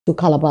to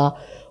Calabar,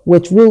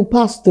 which will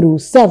pass through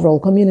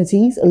several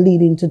communities,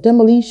 leading to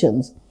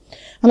demolitions.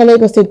 And the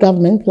Lagos State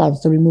government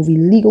plans to remove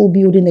illegal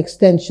building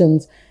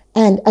extensions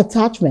and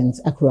attachments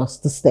across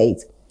the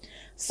state.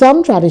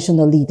 Some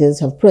traditional leaders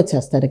have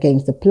protested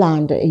against the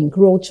planned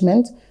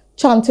encroachment,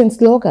 chanting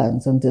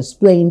slogans and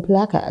displaying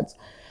placards.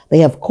 They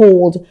have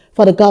called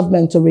for the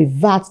government to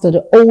revert to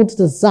the old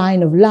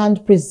design of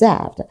land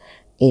preserved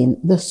in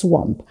the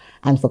swamp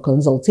and for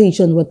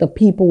consultation with the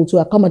people to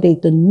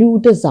accommodate the new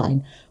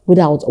design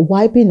without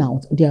wiping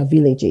out their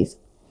villages.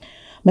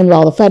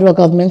 Meanwhile, the federal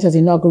government has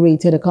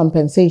inaugurated a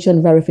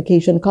compensation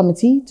verification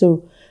committee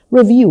to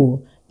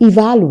review,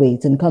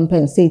 evaluate and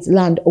compensate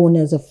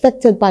landowners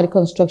affected by the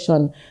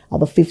construction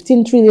of the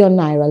 15 trillion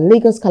naira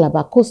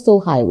Lagos-Calabar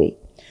Coastal Highway.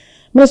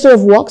 Minister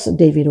of Works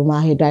David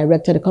Umahi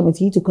directed the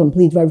committee to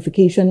complete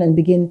verification and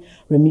begin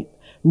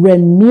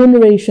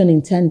remuneration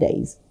in 10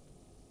 days,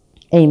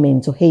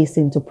 aiming to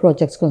hasten to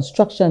project's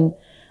construction,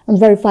 and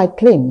verified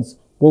claims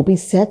will be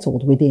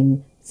settled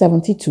within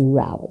 72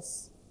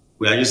 hours.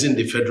 We are using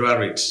the federal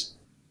rates,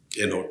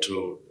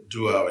 to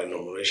do our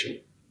enumeration.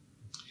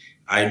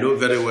 I know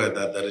very well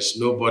that there is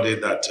nobody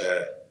that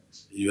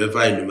you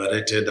ever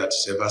enumerated that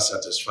is ever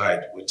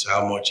satisfied with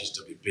how much is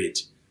to be paid,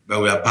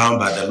 but we are bound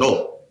by the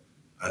law.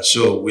 And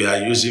so we are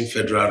using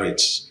federal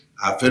rates.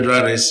 Our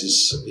federal rates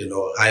is,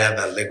 higher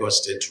than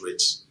Lagos state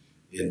rates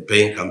in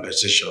paying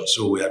compensation.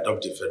 So we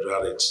adopt the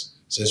federal rates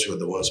since we're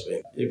the ones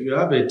paying. If you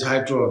have a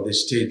title of the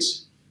state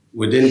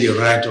within the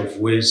right of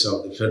ways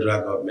of the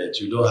federal government,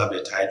 you don't have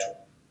a title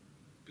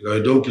because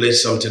you don't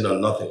place something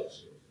on nothing.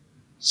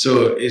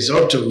 So it's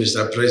up to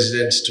Mr.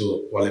 President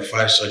to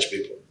qualify such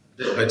people.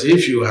 But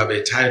if you have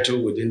a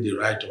title within the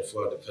right of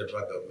the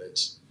federal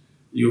government,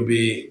 you'll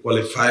be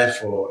qualified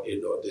for,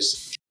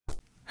 this.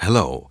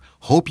 Hello,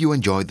 hope you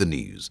enjoyed the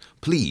news.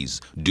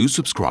 Please do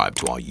subscribe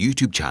to our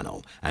YouTube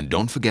channel and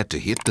don't forget to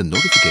hit the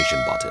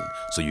notification button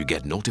so you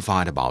get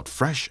notified about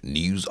fresh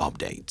news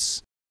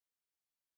updates.